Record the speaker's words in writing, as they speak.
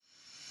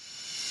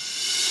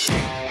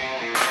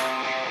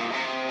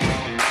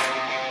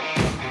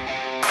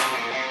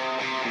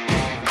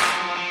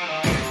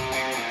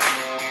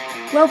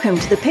Welcome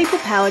to the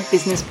People-Powered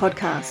Business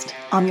Podcast.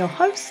 I'm your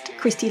host,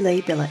 Christy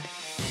Billett.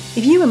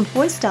 If you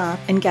employ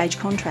staff, engage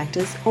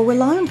contractors, or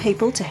rely on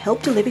people to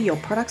help deliver your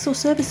products or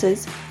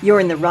services, you're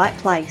in the right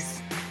place.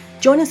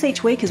 Join us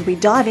each week as we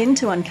dive in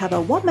to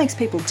uncover what makes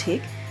people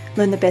tick,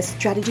 learn the best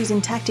strategies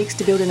and tactics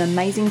to build an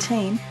amazing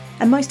team,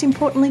 and most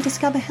importantly,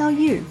 discover how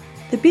you,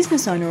 the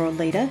business owner or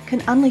leader,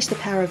 can unleash the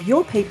power of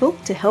your people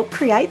to help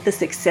create the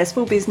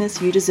successful business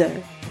you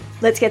deserve.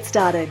 Let's get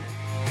started.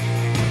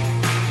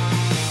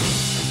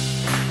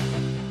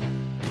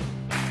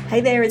 Hey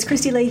there, it's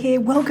Christy Lee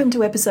here. Welcome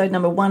to episode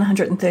number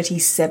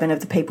 137 of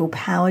the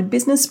People-Powered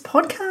Business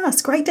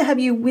Podcast. Great to have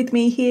you with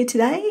me here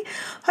today.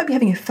 Hope you're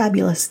having a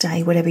fabulous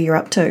day, whatever you're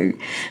up to.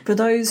 For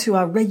those who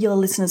are regular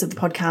listeners of the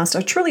podcast,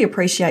 I truly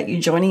appreciate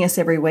you joining us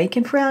every week.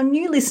 And for our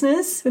new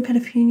listeners, we've had a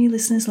few new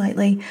listeners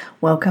lately,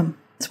 welcome.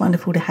 It's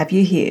wonderful to have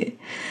you here.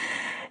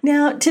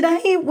 Now,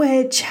 today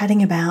we're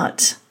chatting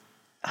about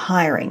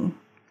hiring,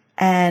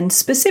 and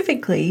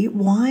specifically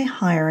why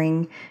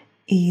hiring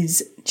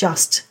is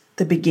just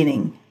the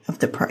beginning of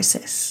the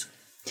process.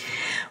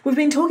 We've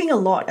been talking a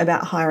lot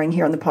about hiring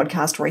here on the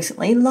podcast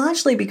recently,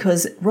 largely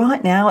because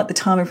right now at the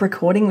time of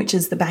recording, which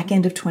is the back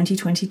end of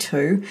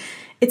 2022,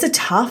 it's a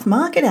tough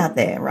market out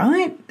there,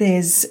 right?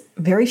 There's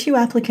very few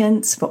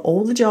applicants for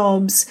all the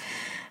jobs.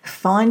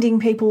 Finding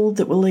people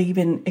that will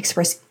even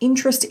express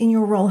interest in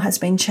your role has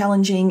been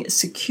challenging.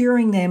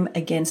 Securing them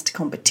against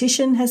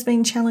competition has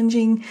been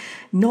challenging.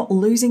 Not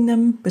losing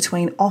them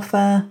between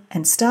offer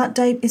and start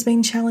date has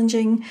been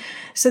challenging.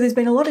 So there's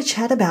been a lot of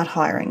chat about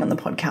hiring on the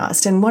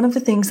podcast. And one of the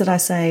things that I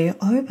say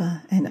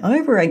over and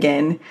over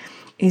again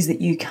is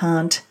that you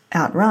can't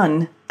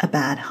outrun a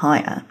bad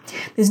hire.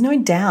 There's no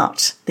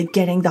doubt that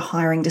getting the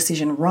hiring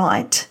decision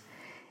right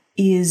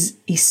is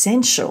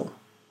essential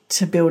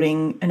to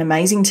building an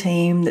amazing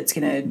team that's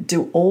going to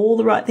do all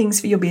the right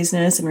things for your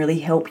business and really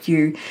help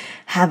you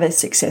have a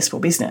successful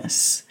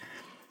business.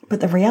 But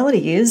the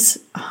reality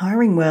is,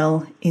 hiring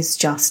well is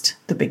just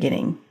the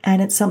beginning.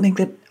 And it's something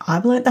that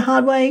I've learned the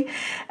hard way,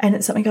 and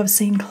it's something I've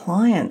seen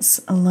clients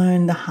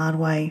learn the hard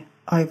way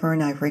over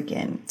and over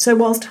again. So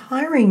whilst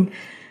hiring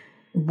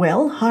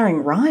well,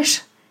 hiring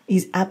right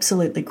is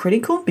absolutely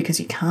critical because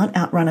you can't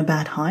outrun a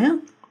bad hire,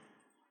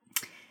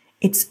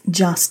 it's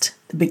just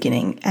the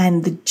beginning,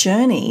 and the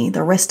journey,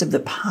 the rest of the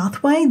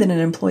pathway that an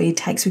employee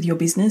takes with your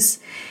business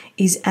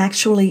is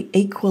actually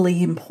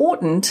equally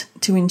important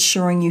to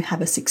ensuring you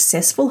have a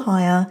successful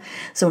hire,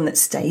 someone that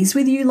stays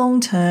with you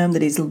long term,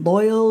 that is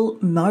loyal,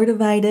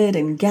 motivated,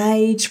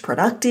 engaged,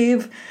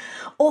 productive,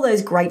 all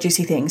those great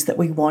juicy things that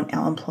we want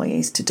our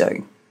employees to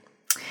do.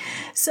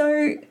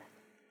 So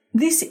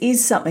this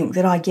is something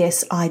that I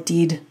guess I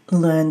did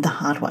learn the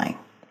hard way.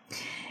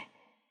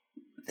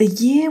 The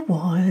year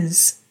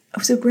was... It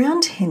was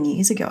around 10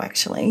 years ago,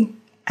 actually,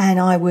 and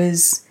I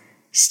was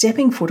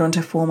stepping foot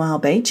onto 4 Mile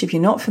Beach. If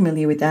you're not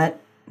familiar with that,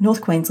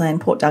 North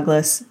Queensland, Port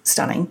Douglas,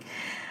 stunning,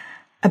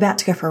 about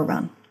to go for a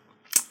run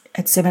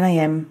at 7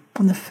 a.m.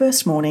 on the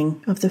first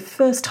morning of the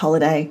first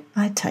holiday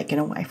I had taken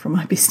away from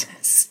my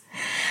business.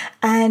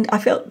 And I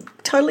felt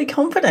totally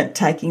confident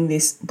taking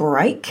this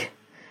break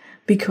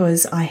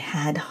because I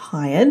had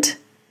hired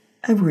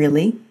a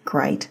really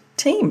great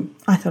team.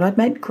 I thought I'd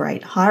made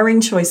great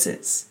hiring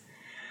choices.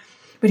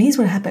 But here's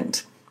what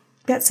happened.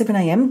 About 7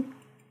 a.m.,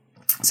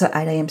 so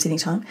 8 a.m. Sydney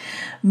time,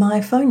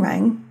 my phone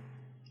rang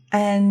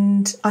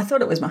and I thought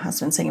it was my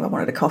husband saying if I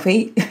wanted a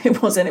coffee.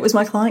 It wasn't. It was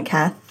my client,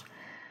 Kath.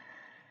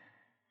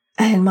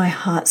 And my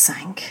heart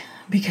sank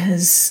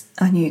because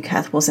I knew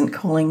Kath wasn't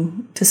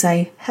calling to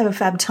say, have a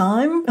fab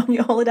time on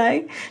your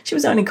holiday. She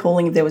was only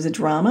calling if there was a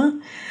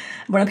drama.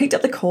 When I picked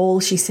up the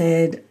call, she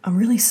said, I'm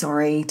really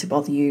sorry to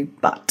bother you,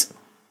 but...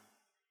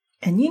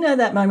 And you know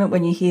that moment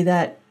when you hear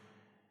that,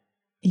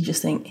 you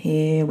just think,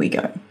 here we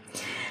go.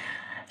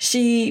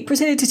 She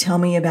proceeded to tell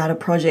me about a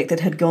project that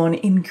had gone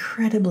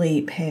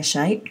incredibly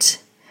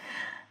pear-shaped,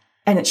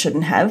 and it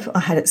shouldn't have. I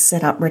had it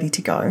set up ready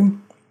to go,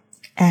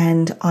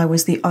 and I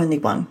was the only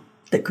one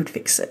that could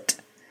fix it.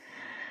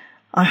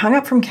 I hung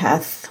up from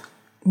Kath,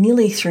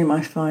 nearly threw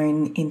my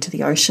phone into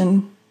the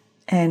ocean,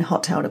 and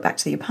hot-tailed it back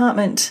to the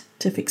apartment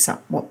to fix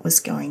up what was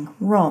going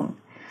wrong.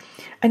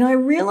 And I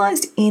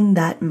realised in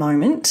that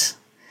moment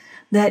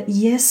that,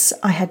 yes,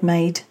 I had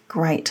made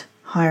great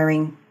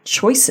hiring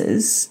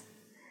choices,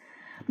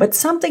 but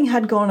something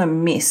had gone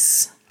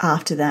amiss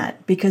after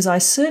that because I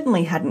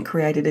certainly hadn't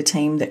created a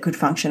team that could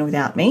function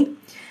without me.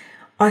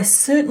 I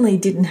certainly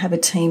didn't have a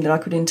team that I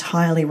could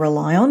entirely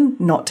rely on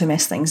not to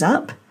mess things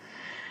up.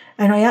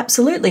 And I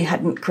absolutely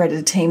hadn't created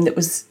a team that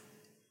was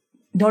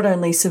not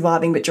only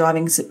surviving but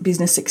driving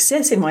business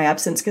success in my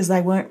absence because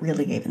they weren't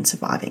really even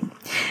surviving.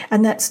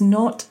 And that's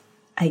not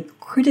a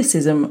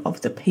criticism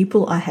of the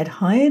people I had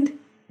hired.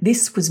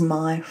 This was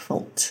my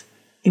fault.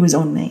 It was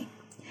on me.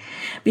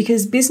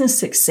 Because business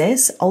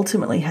success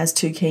ultimately has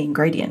two key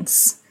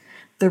ingredients: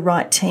 the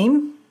right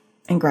team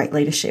and great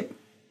leadership.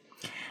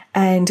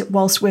 And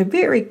whilst we're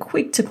very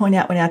quick to point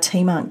out when our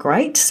team aren't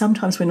great,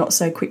 sometimes we're not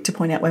so quick to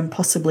point out when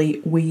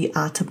possibly we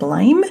are to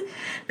blame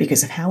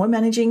because of how we're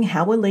managing,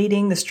 how we're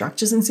leading, the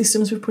structures and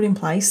systems we've put in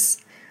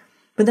place.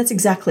 But that's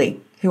exactly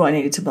who I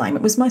needed to blame.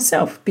 It was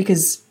myself,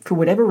 because for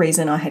whatever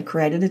reason, I had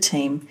created a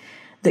team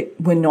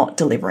that were not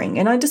delivering.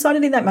 And I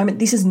decided in that moment,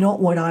 this is not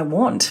what I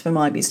want for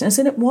my business.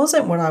 And it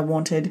wasn't what I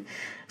wanted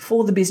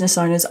for the business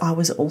owners I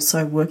was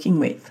also working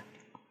with.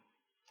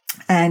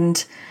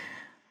 And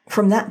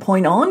from that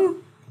point on,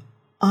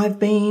 I've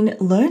been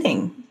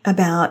learning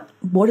about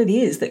what it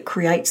is that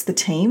creates the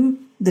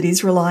team that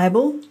is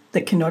reliable,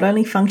 that can not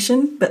only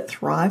function but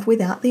thrive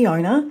without the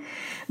owner,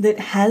 that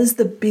has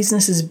the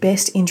business's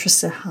best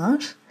interests at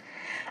heart,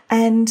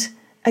 and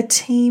a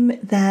team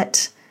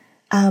that,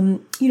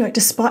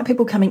 despite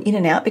people coming in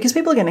and out, because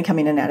people are going to come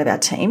in and out of our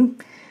team,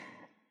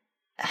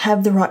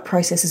 have the right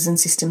processes and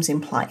systems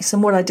in place.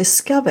 And what I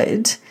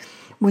discovered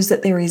was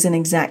that there is an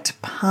exact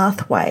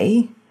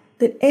pathway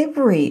that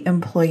every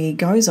employee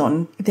goes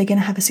on if they're going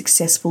to have a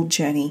successful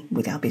journey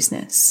with our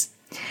business.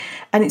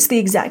 And it's the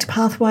exact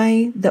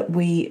pathway that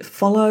we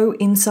follow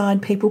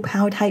inside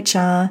People-Powered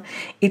HR.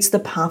 It's the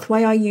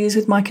pathway I use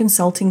with my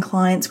consulting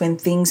clients when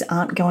things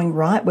aren't going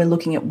right. We're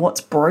looking at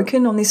what's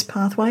broken on this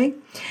pathway.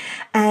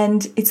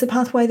 And it's the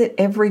pathway that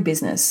every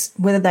business,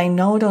 whether they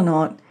know it or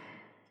not,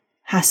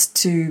 has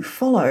to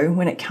follow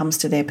when it comes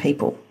to their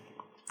people.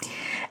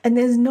 And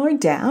there's no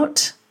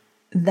doubt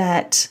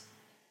that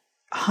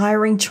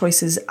hiring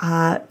choices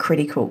are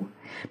critical,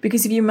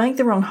 because if you make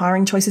the wrong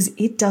hiring choices,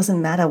 it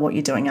doesn't matter what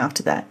you're doing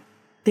after that.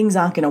 Things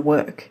aren't going to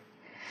work.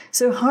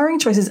 So hiring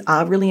choices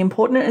are really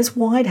important, and it's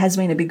why it has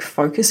been a big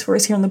focus for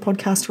us here on the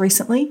podcast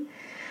recently.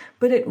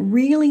 But it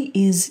really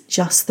is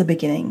just the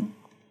beginning.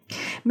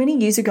 Many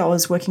years ago, I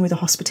was working with a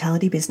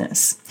hospitality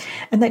business,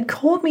 and they'd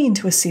called me in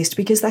to assist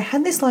because they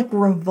had this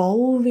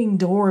revolving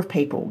door of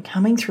people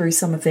coming through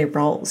some of their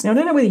roles. Now, I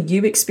don't know whether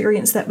you've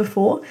experienced that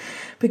before,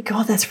 but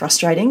God, that's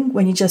frustrating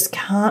when you just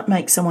can't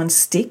make someone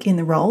stick in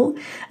the role,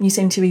 and you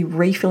seem to be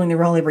refilling the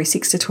role every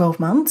 6 to 12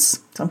 months,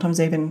 sometimes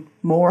even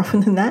more often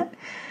than that.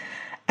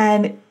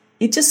 And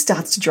it just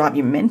starts to drive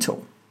you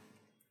mental.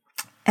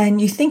 And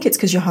you think it's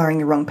because you're hiring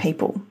the wrong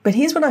people. But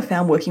here's what I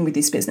found working with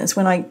this business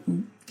when I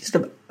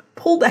sort of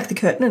pulled back the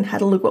curtain and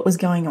had a look what was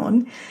going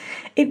on.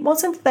 It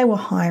wasn't that they were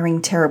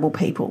hiring terrible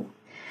people.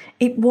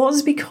 It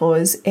was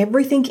because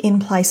everything in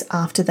place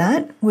after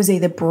that was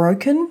either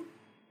broken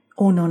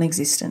or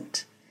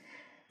non-existent.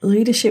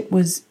 Leadership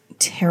was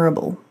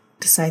terrible,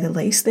 to say the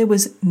least. There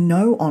was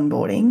no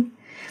onboarding.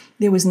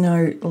 There was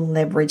no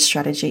leverage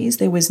strategies.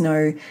 There was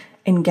no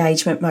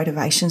engagement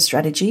motivation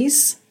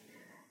strategies.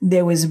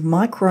 There was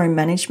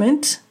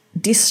micromanagement,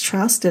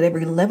 distrust at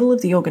every level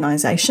of the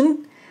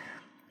organisation,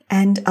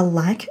 and a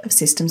lack of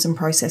systems and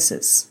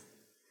processes.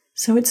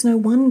 So it's no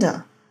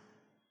wonder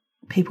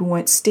people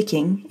weren't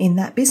sticking in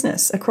that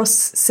business across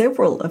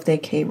several of their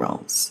key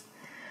roles.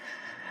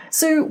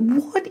 So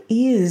what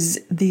is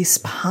this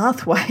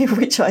pathway of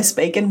which I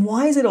speak, and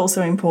why is it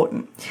also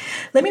important?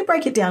 Let me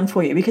break it down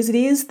for you, because it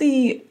is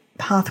the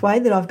pathway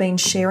that I've been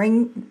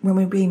sharing when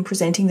we've been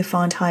presenting the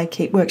Find, Hire,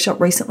 Keep workshop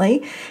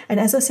recently. And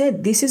as I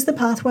said, this is the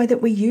pathway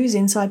that we use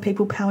inside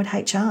People-Powered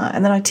HR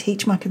and that I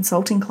teach my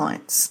consulting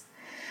clients.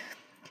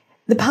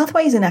 The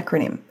pathway is an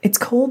acronym. It's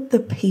called the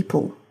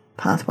P.E.O.P.L.E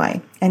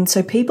Pathway. And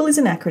so PEOPLE is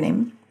an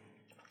acronym,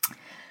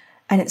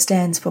 and it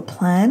stands for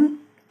Plan,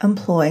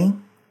 Employ,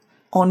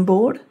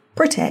 Onboard,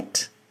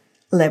 Protect,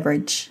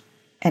 Leverage,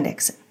 and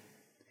Exit.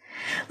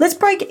 Let's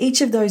break each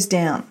of those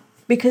down,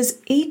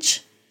 because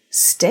each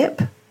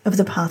step of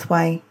the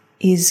pathway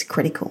is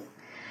critical.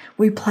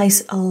 We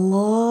place a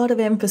lot of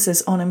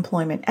emphasis on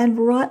employment, and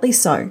rightly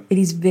so. It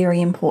is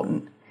very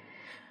important.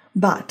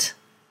 But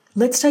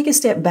let's take a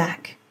step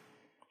back.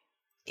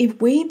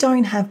 If we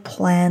don't have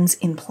plans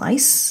in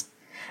place,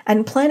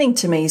 and planning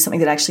to me is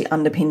something that actually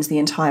underpins the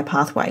entire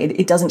pathway.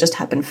 It doesn't just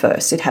happen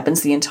first, it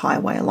happens the entire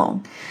way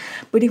along.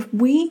 But if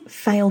we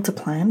fail to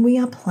plan, we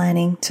are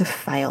planning to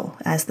fail,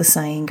 as the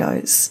saying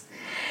goes.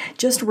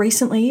 Just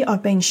recently,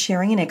 I've been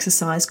sharing an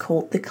exercise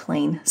called the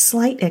Clean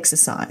Slate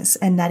exercise,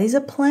 and that is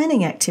a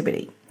planning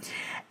activity.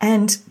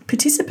 And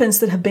participants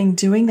that have been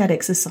doing that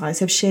exercise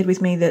have shared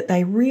with me that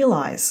they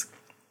realise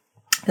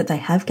that they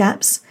have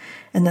gaps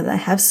and that they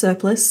have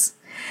surplus,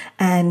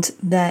 and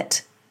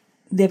that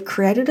they've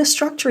created a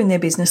structure in their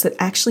business that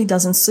actually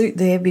doesn't suit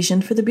their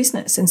vision for the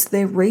business. And so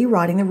they're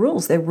rewriting the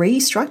rules, they're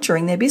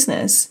restructuring their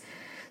business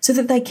so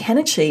that they can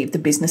achieve the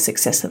business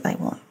success that they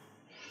want.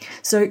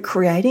 So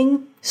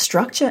creating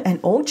structure and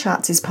org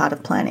charts is part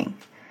of planning.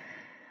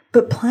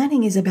 But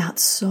planning is about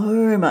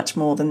so much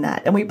more than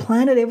that. And we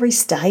plan at every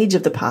stage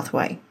of the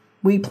pathway.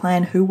 We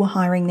plan who we're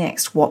hiring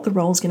next, what the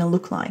role's going to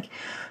look like,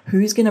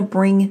 who's going to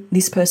bring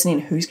this person in,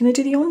 who's going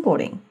to do the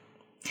onboarding.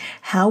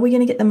 How are we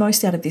going to get the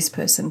most out of this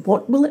person?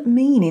 What will it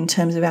mean in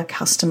terms of our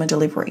customer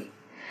delivery?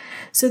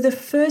 So the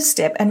first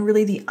step, and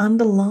really the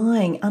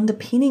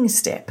underpinning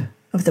step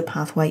of the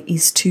pathway,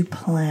 is to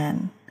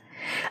plan.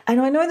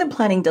 And I know that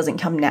planning doesn't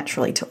come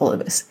naturally to all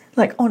of us.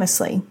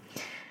 Honestly,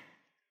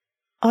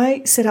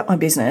 I set up my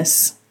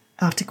business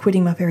after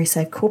quitting my very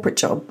safe corporate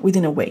job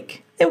within a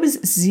week. There was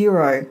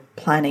zero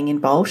planning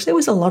involved. There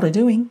was a lot of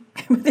doing,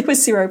 but there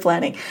was zero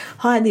planning.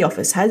 Hired the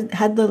office, had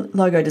the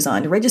logo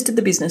designed, registered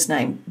the business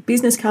name,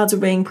 business cards were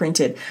being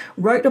printed,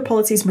 wrote a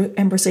policies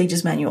and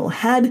procedures manual,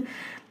 had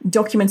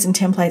documents and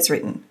templates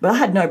written, but I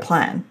had no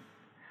plan.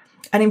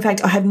 And in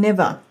fact, I have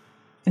never,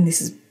 and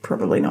this is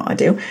probably not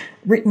ideal,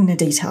 written a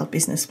detailed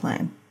business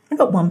plan. I've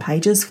got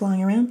one-pagers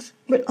flying around,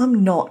 but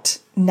I'm not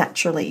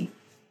naturally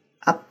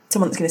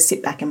someone that's going to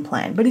sit back and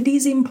plan. But it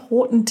is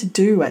important to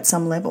do at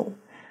some level.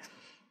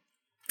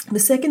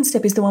 The second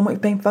step is the one we've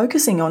been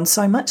focusing on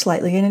so much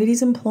lately, and it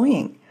is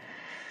employing.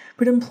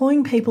 But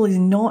employing people is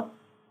not,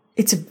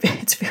 it's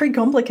very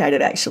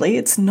complicated actually.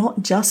 It's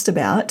not just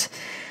about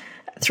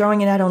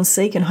throwing an ad on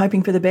Seek and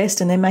hoping for the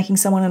best and then making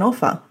someone an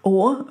offer,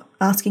 or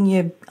asking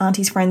your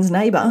auntie's friend's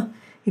neighbour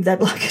if they'd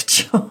like a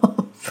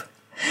job.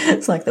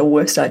 It's like the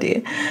worst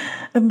idea.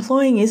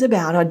 Employing is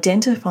about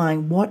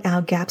identifying what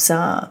our gaps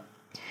are,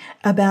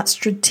 about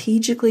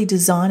strategically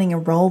designing a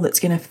role that's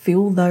going to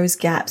fill those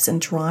gaps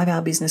and drive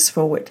our business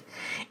forward.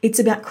 It's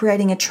about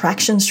creating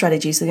attraction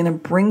strategies that are going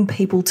to bring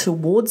people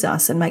towards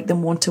us and make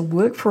them want to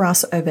work for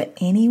us over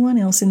anyone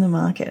else in the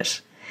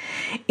market.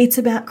 It's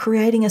about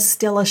creating a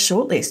stellar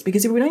shortlist,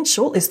 because if we don't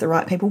shortlist the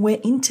right people,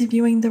 we're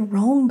interviewing the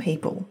wrong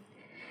people.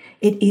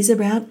 It is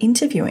about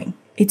interviewing.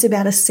 It's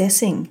about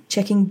assessing,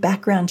 checking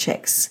background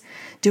checks,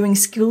 doing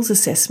skills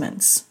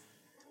assessments,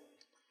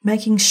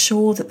 making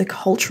sure that the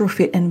cultural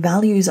fit and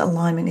values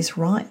alignment is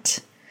right.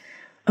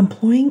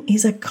 Employing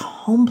is a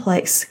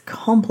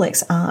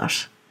complex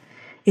art.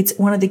 It's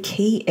one of the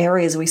key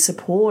areas we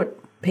support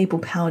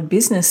people-powered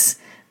business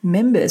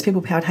members,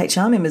 people-powered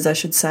HR members, I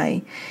should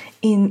say,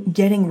 in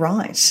getting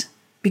right,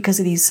 because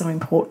it is so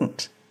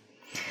important.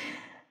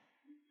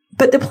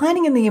 But the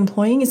planning and the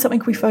employing is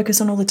something we focus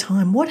on all the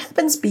time. What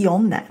happens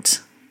beyond that?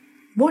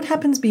 What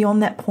happens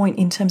beyond that point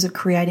in terms of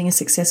creating a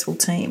successful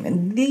team?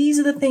 And these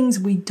are the things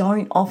we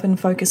don't often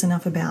focus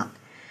enough about.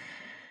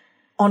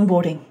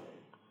 Onboarding.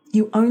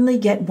 You only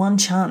get one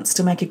chance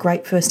to make a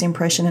great first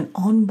impression, and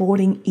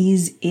onboarding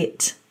is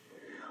it.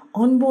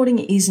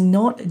 Onboarding is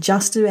not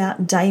just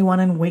about day one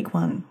and week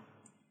one.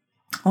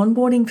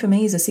 Onboarding for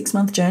me is a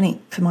 6-month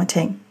journey for my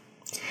team.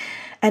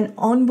 And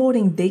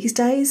onboarding these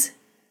days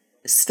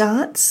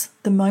starts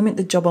the moment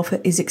the job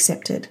offer is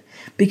accepted,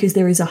 because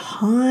there is a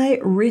high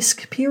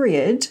risk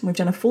period, we've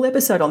done a full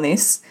episode on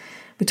this,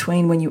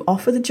 between when you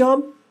offer the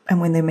job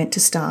and when they're meant to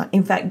start.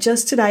 In fact,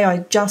 just today,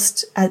 at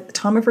the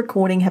time of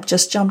recording, have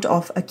just jumped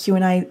off a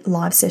Q&A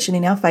live session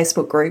in our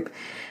Facebook group,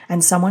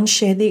 and someone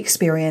shared the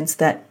experience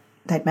that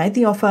they'd made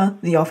the offer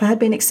had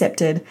been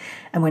accepted,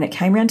 and when it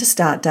came around to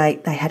start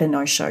date, they had a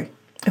no-show.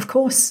 Of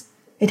course,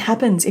 it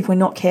happens if we're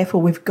not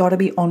careful. We've got to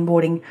be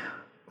onboarding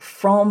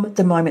from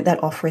the moment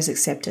that offer is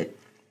accepted.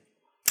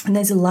 And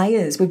there's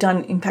layers. We've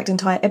done, in fact,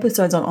 entire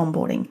episodes on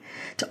onboarding,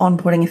 to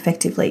onboarding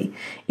effectively.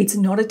 It's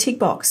not a tick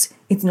box.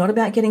 It's not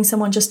about getting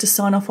someone just to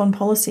sign off on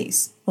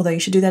policies, although you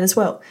should do that as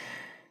well.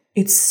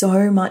 It's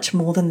so much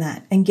more than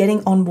that. And getting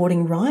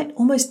onboarding right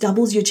almost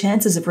doubles your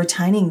chances of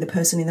retaining the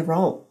person in the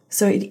role.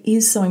 So it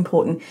is so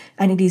important.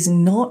 And it is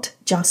not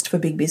just for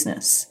big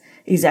business.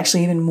 It is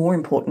actually even more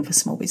important for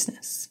small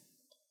business.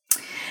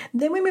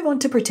 Then we move on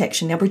to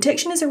protection. Now,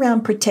 protection is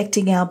around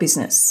protecting our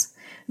business.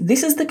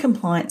 This is the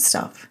compliance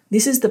stuff.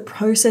 This is the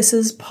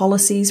processes,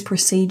 policies,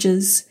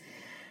 procedures,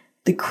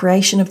 the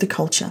creation of the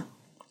culture.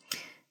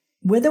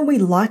 Whether we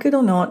like it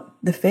or not,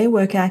 the Fair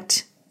Work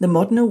Act, the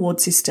modern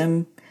award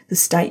system, the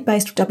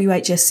state-based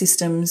WHS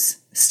systems,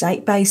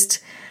 state-based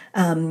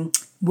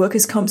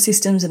workers' comp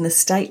systems, and the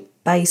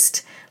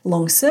state-based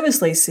long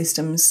service leave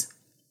systems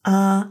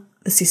are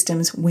the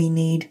systems we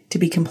need to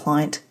be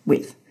compliant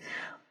with.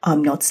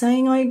 I'm not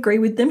saying I agree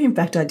with them. In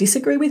fact, I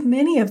disagree with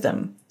many of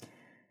them.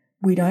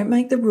 We don't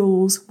make the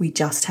rules. We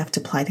just have to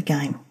play the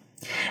game.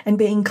 And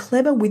being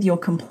clever with your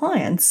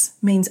compliance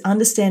means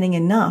understanding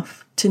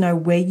enough to know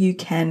where you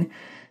can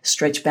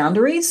stretch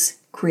boundaries,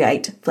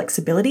 create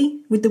flexibility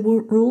with the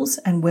rules,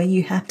 and where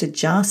you have to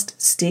just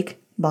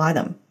stick by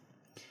them.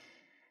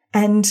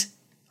 And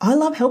I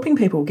love helping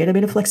people get a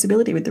bit of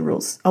flexibility with the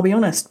rules, I'll be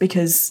honest,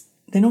 because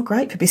they're not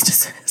great for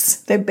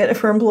businesses. They're better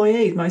for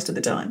employees most of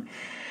the time.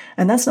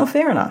 And that's not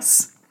fair on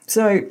us.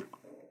 So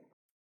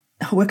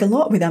I work a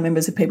lot with our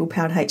members of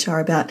People-Powered HR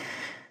about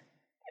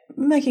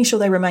making sure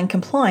they remain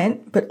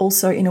compliant, but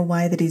also in a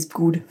way that is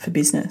good for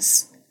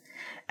business.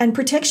 And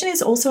protection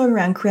is also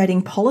around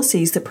creating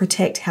policies that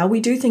protect how we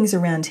do things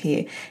around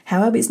here,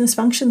 how our business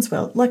functions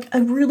well. Like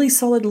a really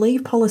solid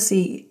leave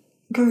policy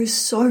goes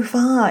so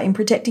far in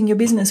protecting your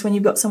business when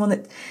you've got someone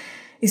that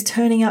is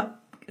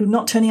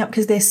not turning up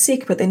because they're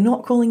sick, but they're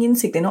not calling in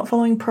sick, they're not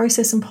following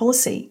process and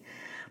policy.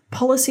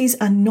 Policies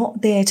are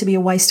not there to be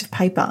a waste of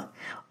paper.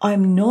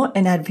 I'm not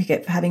an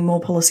advocate for having more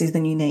policies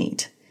than you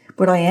need,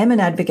 but I am an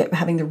advocate for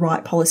having the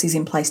right policies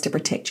in place to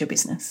protect your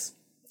business.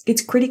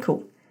 It's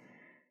critical.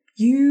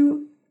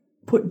 You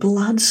put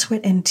blood,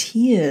 sweat, and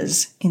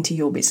tears into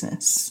your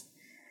business.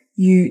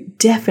 You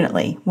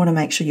definitely want to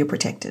make sure you're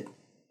protected.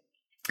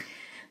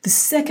 The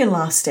second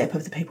last step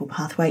of the people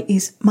pathway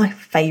is my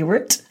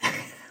favorite.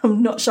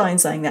 I'm not shy in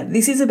saying that.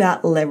 This is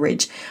about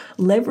leverage.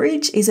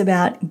 Leverage is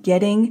about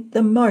getting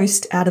the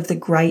most out of the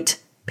great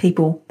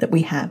people that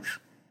we have.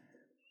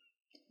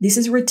 This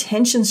is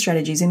retention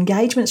strategies,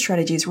 engagement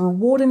strategies,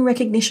 reward and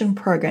recognition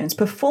programs,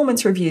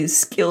 performance reviews,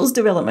 skills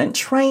development,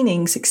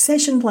 training,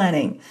 succession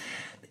planning.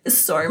 There's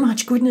so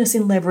much goodness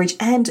in leverage,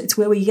 and it's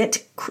where we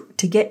get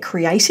to get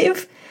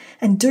creative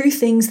and do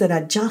things that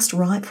are just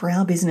right for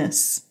our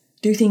business.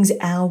 Do things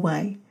our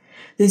way.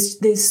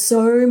 There's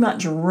so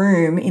much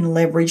room in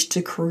leverage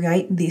to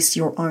create this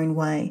your own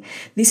way.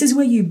 This is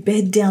where you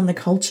bed down the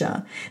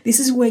culture. This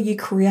is where you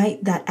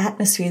create that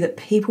atmosphere that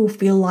people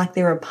feel like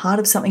they're a part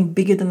of something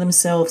bigger than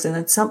themselves and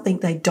it's something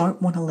they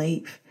don't want to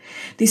leave.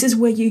 This is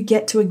where you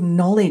get to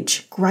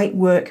acknowledge great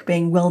work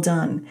being well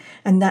done,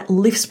 and that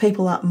lifts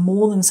people up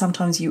more than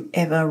sometimes you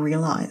ever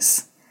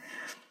realize.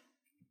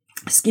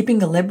 Skipping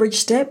the leverage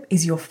step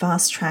is your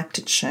fast track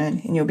to churn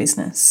in your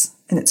business.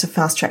 And it's a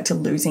fast track to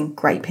losing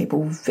great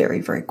people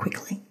very, very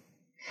quickly.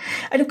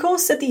 And of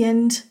course, at the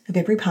end of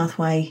every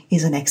pathway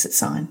is an exit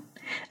sign.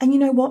 And you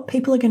know what?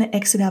 People are going to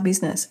exit our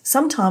business.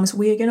 Sometimes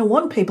we are going to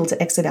want people to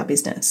exit our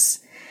business.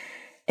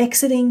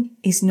 Exiting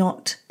is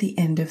not the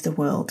end of the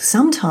world.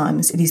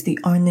 Sometimes it is the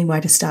only way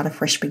to start a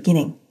fresh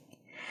beginning.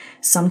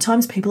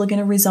 Sometimes people are going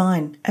to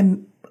resign,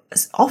 and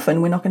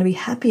often we're not going to be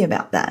happy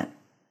about that.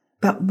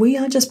 But we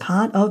are just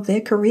part of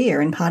their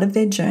career and part of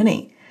their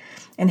journey.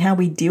 And how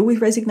we deal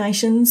with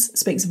resignations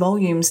speaks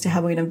volumes to how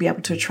we're going to be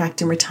able to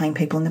attract and retain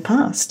people in the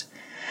past.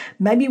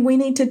 Maybe we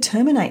need to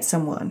terminate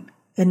someone,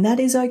 and that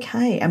is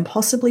okay. And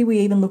possibly we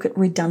even look at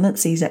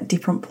redundancies at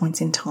different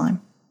points in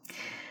time.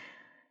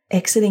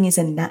 Exiting is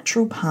a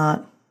natural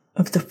part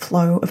of the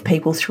flow of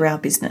people through our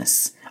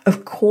business.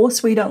 Of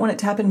course, we don't want it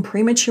to happen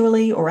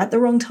prematurely or at the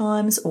wrong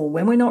times or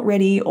when we're not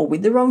ready or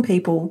with the wrong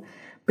people,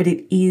 but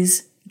it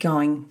is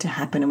going to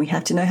happen, and we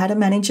have to know how to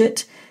manage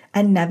it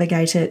and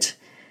navigate it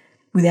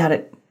without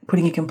it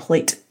putting a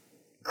complete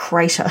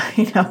crater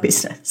in our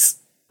business.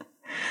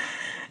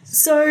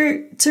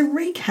 So to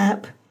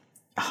recap,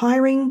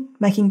 hiring,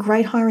 making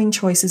great hiring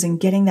choices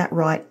and getting that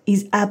right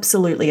is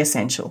absolutely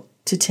essential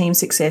to team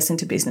success and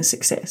to business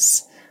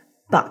success.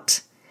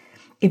 But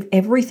if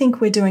everything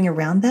we're doing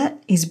around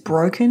that is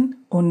broken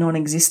or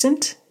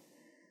non-existent,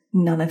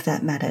 none of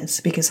that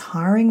matters, because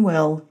hiring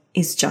well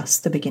is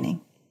just the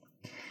beginning.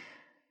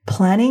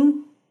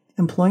 Planning,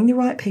 employing the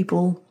right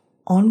people,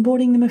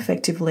 onboarding them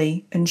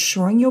effectively,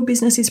 ensuring your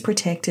business is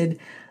protected,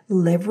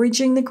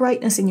 leveraging the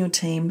greatness in your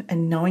team,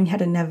 and knowing how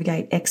to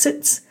navigate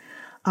exits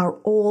are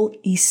all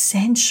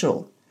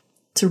essential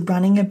to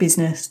running a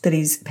business that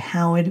is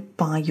powered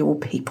by your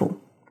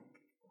people,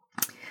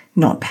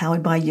 not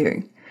powered by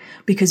you.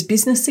 Because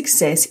business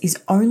success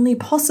is only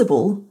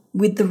possible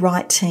with the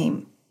right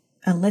team,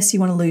 unless you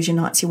want to lose your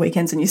nights, your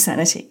weekends, and your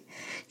sanity.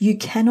 You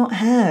cannot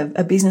have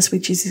a business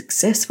which is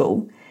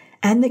successful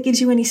and that gives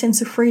you any sense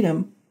of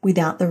freedom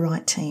without the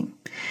right team.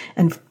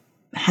 And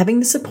having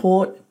the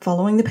support,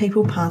 following the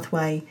people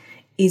pathway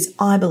is,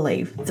 I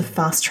believe, the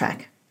fast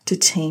track to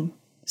team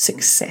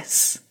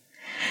success.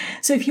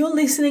 So if you're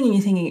listening and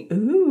you're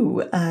thinking,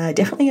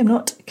 definitely I'm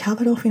not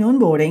covered off in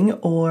onboarding,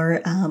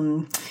 or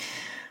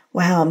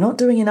wow, I'm not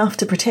doing enough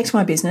to protect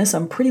my business,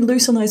 I'm pretty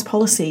loose on those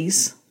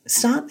policies,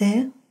 start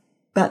there.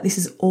 But this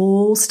is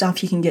all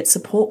stuff you can get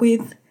support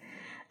with.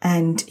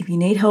 And if you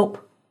need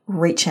help,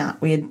 reach out.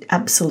 We're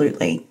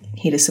absolutely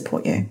here to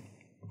support you.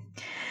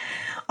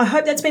 I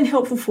hope that's been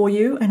helpful for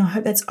you, and I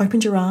hope that's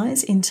opened your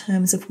eyes in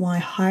terms of why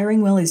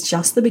hiring well is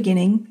just the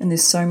beginning, and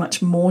there's so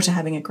much more to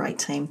having a great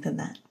team than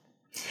that.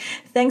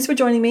 Thanks for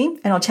joining me,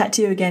 and I'll chat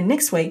to you again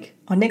next week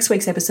on next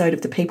week's episode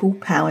of the People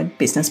Powered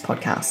Business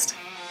Podcast.